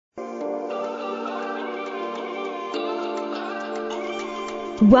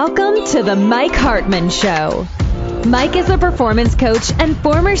Welcome to the Mike Hartman Show. Mike is a performance coach and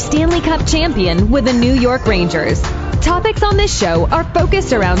former Stanley Cup champion with the New York Rangers. Topics on this show are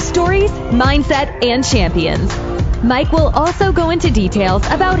focused around stories, mindset, and champions. Mike will also go into details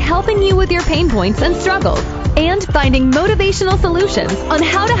about helping you with your pain points and struggles and finding motivational solutions on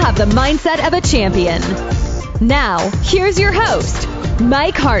how to have the mindset of a champion. Now, here's your host,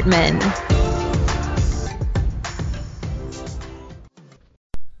 Mike Hartman.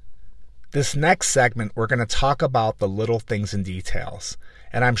 This next segment, we're going to talk about the little things and details.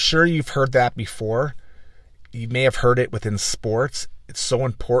 And I'm sure you've heard that before. You may have heard it within sports. It's so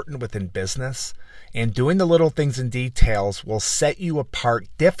important within business. And doing the little things and details will set you apart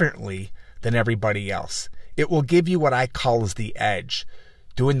differently than everybody else. It will give you what I call as the edge.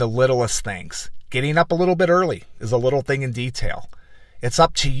 Doing the littlest things. Getting up a little bit early is a little thing in detail. It's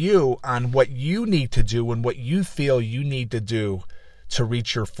up to you on what you need to do and what you feel you need to do to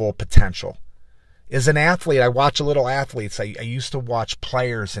reach your full potential. As an athlete, I watch little athletes. I used to watch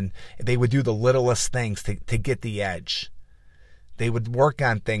players, and they would do the littlest things to get the edge. They would work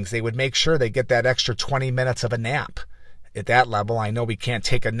on things. They would make sure they get that extra 20 minutes of a nap. At that level, I know we can't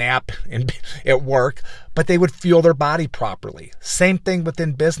take a nap at work, but they would fuel their body properly. Same thing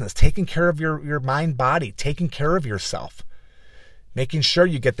within business, taking care of your mind, body, taking care of yourself. Making sure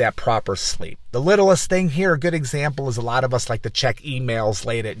you get that proper sleep. The littlest thing here, a good example is a lot of us like to check emails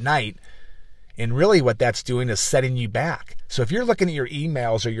late at night. And really what that's doing is setting you back. So if you're looking at your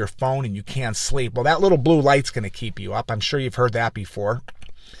emails or your phone and you can't sleep, well, that little blue light's going to keep you up. I'm sure you've heard that before.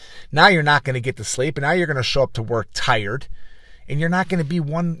 Now you're not going to get to sleep, and now you're going to show up to work tired. And you're not going to be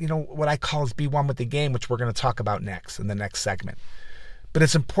what I call is be one with the game, which we're going to talk about next in the next segment. But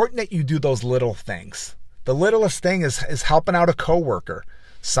it's important that you do those little things. The littlest thing is helping out a coworker,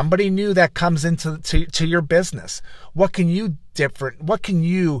 somebody new that comes into your business. What can you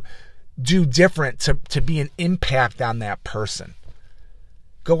do different to be an impact on that person?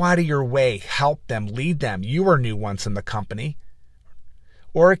 Go out of your way, help them, lead them. You were new once in the company.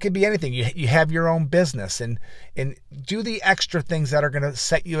 Or it could be anything. You have your own business and do the extra things that are going to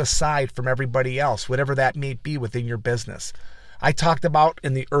set you aside from everybody else, whatever that may be within your business. I talked about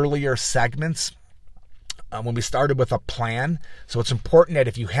in the earlier segments when we started with a plan. So it's important that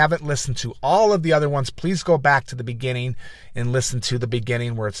if you haven't listened to all of the other ones, please go back to the beginning and listen to the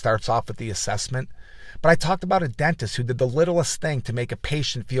beginning where it starts off with the assessment. But I talked about a dentist who did the littlest thing to make a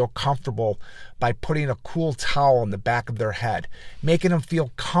patient feel comfortable by putting a cool towel on the back of their head, making them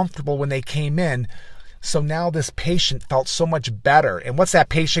feel comfortable when they came in. So now this patient felt so much better. And what's that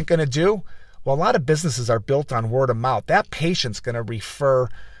patient going to do? Well, a lot of businesses are built on word of mouth. That patient's going to refer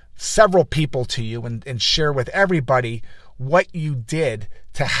several people to you and share with everybody what you did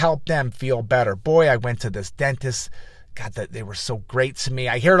to help them feel better. Boy, I went to this dentist. God, they were so great to me.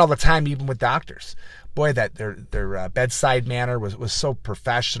 I hear it all the time, even with doctors. Boy, that their bedside manner was so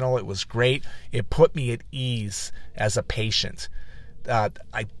professional. It was great. It put me at ease as a patient.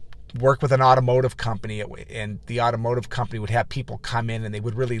 I work with an automotive company, and the automotive company would have people come in and they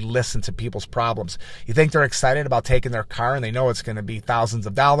would really listen to people's problems. You think they're excited about taking their car and they know it's going to be thousands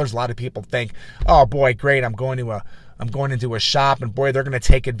of dollars. A lot of people think, oh boy, great, I'm going into a shop and boy, they're going to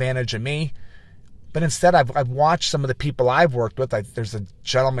take advantage of me. But instead, I've watched some of the people I've worked with. There's a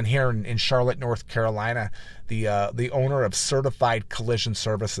gentleman here in Charlotte, North Carolina, the owner of Certified Collision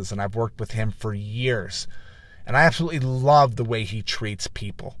Services, and I've worked with him for years. And I absolutely love the way he treats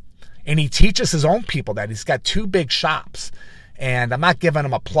people. And he teaches his own people that. He's got 2 big shops. And I'm not giving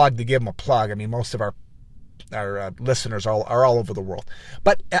him a plug to give him a plug. I mean, most of our listeners are all over the world.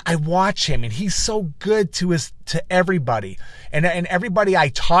 But I watch him, and he's so good to everybody. And everybody I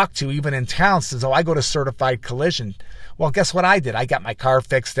talk to, even in town, says, oh, I go to Certified Collision. Well, guess what I did? I got my car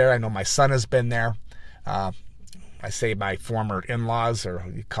fixed there. I know my son has been there. I say my former in-laws, or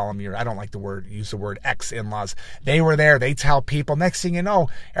you call them I don't like use the word ex-in-laws. They were there. They tell people. Next thing you know,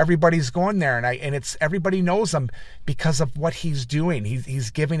 everybody's going there, and it's everybody knows him because of what he's doing.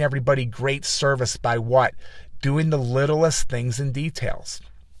 He's giving everybody great service by what? Doing the littlest things and details.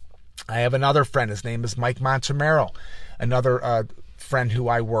 I have another friend. His name is Mike Montemero, another friend who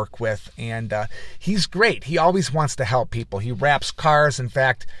I work with, and he's great. He always wants to help people. He wraps cars. In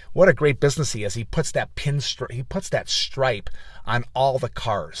fact, what a great business he is. He puts that stripe on all the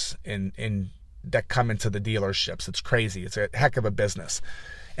cars in that come into the dealerships. It's crazy. It's a heck of a business.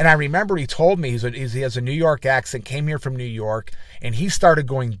 And I remember he told me he has a New York accent, came here from New York, and he started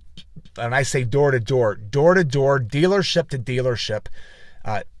going, and I say door to door, dealership to dealership,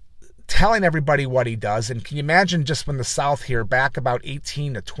 telling everybody what he does. And can you imagine just when the South here, back about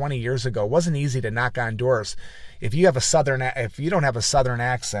 18 to 20 years ago, it wasn't easy to knock on doors. If you don't have a Southern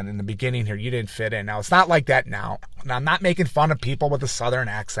accent in the beginning here, you didn't fit in. Now, it's not like that now. Now, I'm not making fun of people with a Southern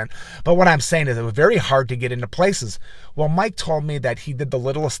accent, but what I'm saying is it was very hard to get into places. Well, Mike told me that he did the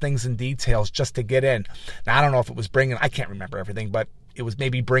littlest things and details just to get in. Now, I don't know if it was I can't remember everything, but it was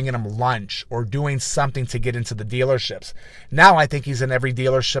maybe bringing him lunch or doing something to get into the dealerships. Now I think he's in every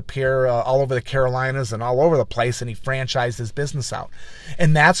dealership here, all over the Carolinas and all over the place, and he franchised his business out.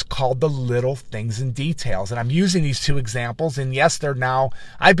 And that's called the little things and details. And I'm using these two examples, and yes,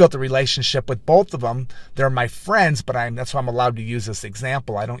 I built a relationship with both of them. They're my friends, but that's why I'm allowed to use this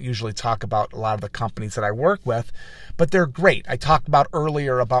example. I don't usually talk about a lot of the companies that I work with, but they're great. I talked about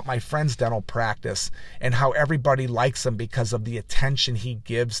earlier about my friend's dental practice and how everybody likes him because of the attention he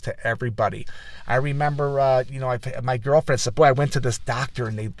gives to everybody. I remember, my girlfriend said, boy, I went to this doctor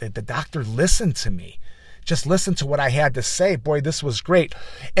and the doctor listened to me. Just listened to what I had to say. Boy, this was great.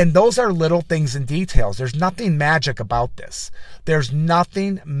 And those are little things and details. There's nothing magic about this. There's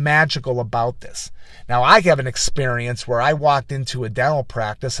nothing magical about this. Now, I have an experience where I walked into a dental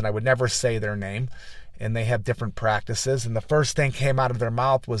practice, and I would never say their name, and they have different practices, and the first thing came out of their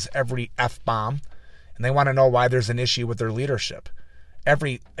mouth was every F-bomb, and they want to know why there's an issue with their leadership.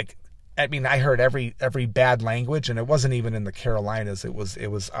 I heard every bad language, and it wasn't even in the Carolinas. It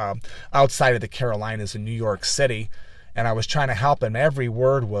was outside of the Carolinas in New York City, and I was trying to help him. Every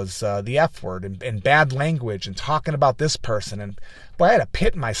word was the F word and bad language and talking about this person. And boy, I had a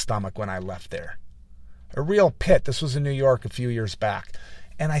pit in my stomach when I left there, a real pit. This was in New York a few years back,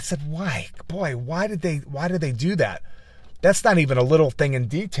 and I said, "Why, boy? Why did they do that? That's not even a little thing in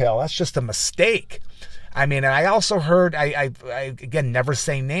detail. That's just a mistake." I mean, and I also heard, I again, never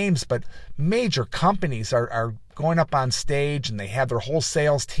say names, but major companies are going up on stage and they have their whole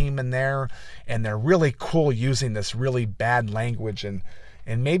sales team in there, and they're really cool using this really bad language, and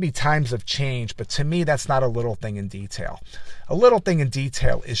maybe times have changed, but to me, that's not a little thing in detail. A little thing in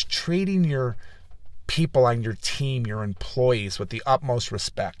detail is treating your people on your team, your employees, with the utmost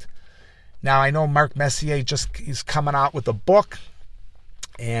respect. Now, I know Mark Messier he's coming out with a book,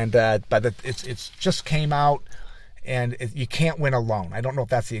 and it's just came out, and You Can't Win Alone. I don't know if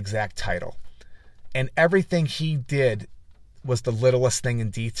that's the exact title. And everything he did was the littlest thing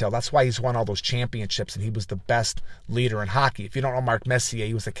in detail. That's why he's won all those championships, and he was the best leader in hockey. If you don't know Mark Messier,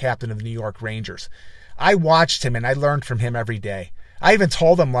 he was the captain of the New York Rangers. I watched him, and I learned from him every day. I even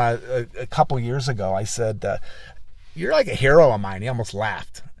told him a couple years ago, I said, "You're like a hero of mine." He almost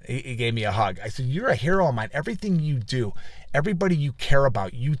laughed. He gave me a hug. I said, "You're a hero of mine. Everything you do, everybody you care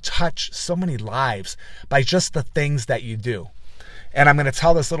about, you touch so many lives by just the things that you do." And I'm going to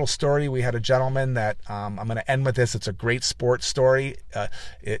tell this little story. We had a gentleman that, I'm going to end with this. It's a great sports story.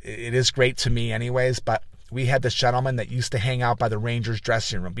 It is great to me anyways, but we had this gentleman that used to hang out by the Rangers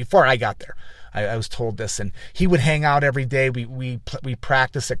dressing room before I got there. I was told this, and he would hang out every day. We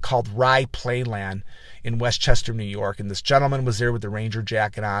practiced at called Rye Playland in Westchester, New York, and this gentleman was there with the Ranger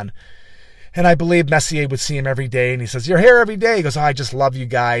jacket on. And I believe Messier would see him every day, and he says, "You're here every day." He goes, "Oh, I just love you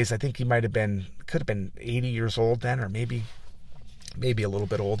guys." I think he could have been 80 years old then, or maybe a little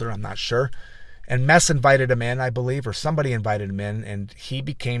bit older, I'm not sure. And Mess invited him in, I believe, or somebody invited him in, and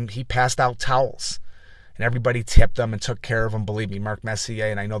he passed out towels. And everybody tipped him and took care of him. Believe me, Mark Messier,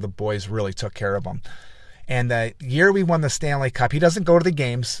 and I know the boys really took care of him. And the year we won the Stanley Cup, he doesn't go to the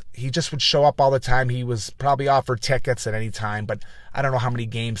games. He just would show up all the time. He was probably offered tickets at any time, but I don't know how many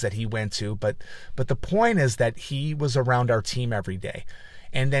games that he went to. But the point is that he was around our team every day.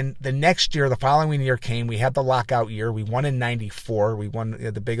 And then the next year, the following year came, we had the lockout year. We won in 94. We won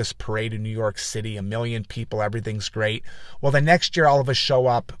the biggest parade in New York City, 1 million people, everything's great. Well, the next year, all of us show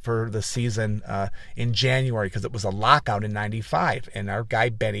up for the season in January because it was a lockout in 95. And our guy,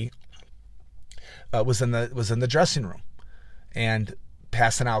 Benny, was in the dressing room and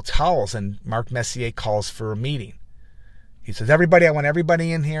passing out towels. And Mark Messier calls for a meeting. He says, "Everybody, I want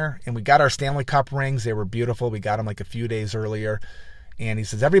everybody in here." And we got our Stanley Cup rings. They were beautiful. We got them like a few days earlier. And he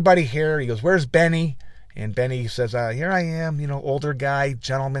says, "Everybody here." He goes, "Where's Benny?" And Benny says, "Here I am." Older guy,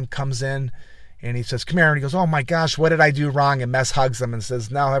 gentleman comes in, and he says, "Come here." And he goes, "Oh my gosh, what did I do wrong?" And Mess hugs him and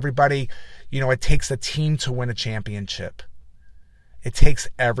says, "No, everybody, it takes a team to win a championship. It takes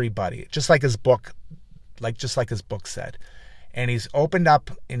everybody." Just like his book said. And he's opened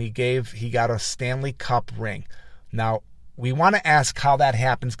up and he got a Stanley Cup ring. Now, we want to ask how that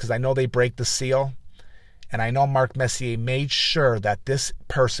happens because I know they break the seal. And I know Mark Messier made sure that this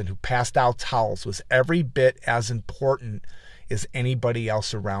person who passed out towels was every bit as important as anybody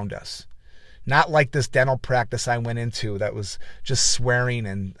else around us. Not like this dental practice I went into that was just swearing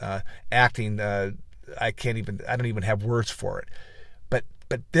and acting. I don't even have words for it. But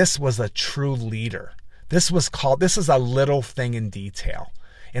this was a true leader. This is a little thing in detail,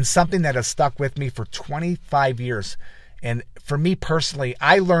 and something that has stuck with me for 25 years. And for me personally,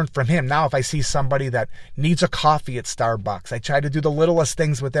 I learned from him. Now, if I see somebody that needs a coffee at Starbucks, I try to do the littlest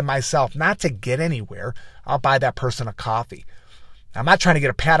things within myself, not to get anywhere. I'll buy that person a coffee. I'm not trying to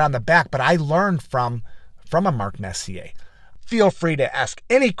get a pat on the back, but I learned from a Mark Messier. Feel free to ask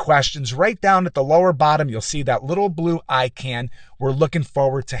any questions. Right down at the lower bottom, you'll see that little blue icon. We're looking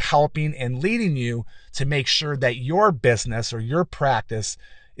forward to helping and leading you to make sure that your business or your practice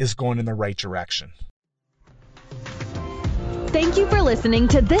is going in the right direction. Thank you for listening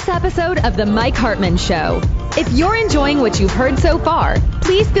to this episode of The Mike Hartman Show. If you're enjoying what you've heard so far,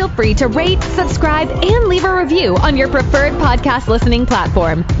 please feel free to rate, subscribe, and leave a review on your preferred podcast listening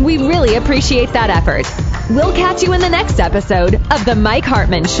platform. We really appreciate that effort. We'll catch you in the next episode of The Mike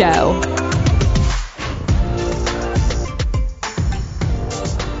Hartman Show.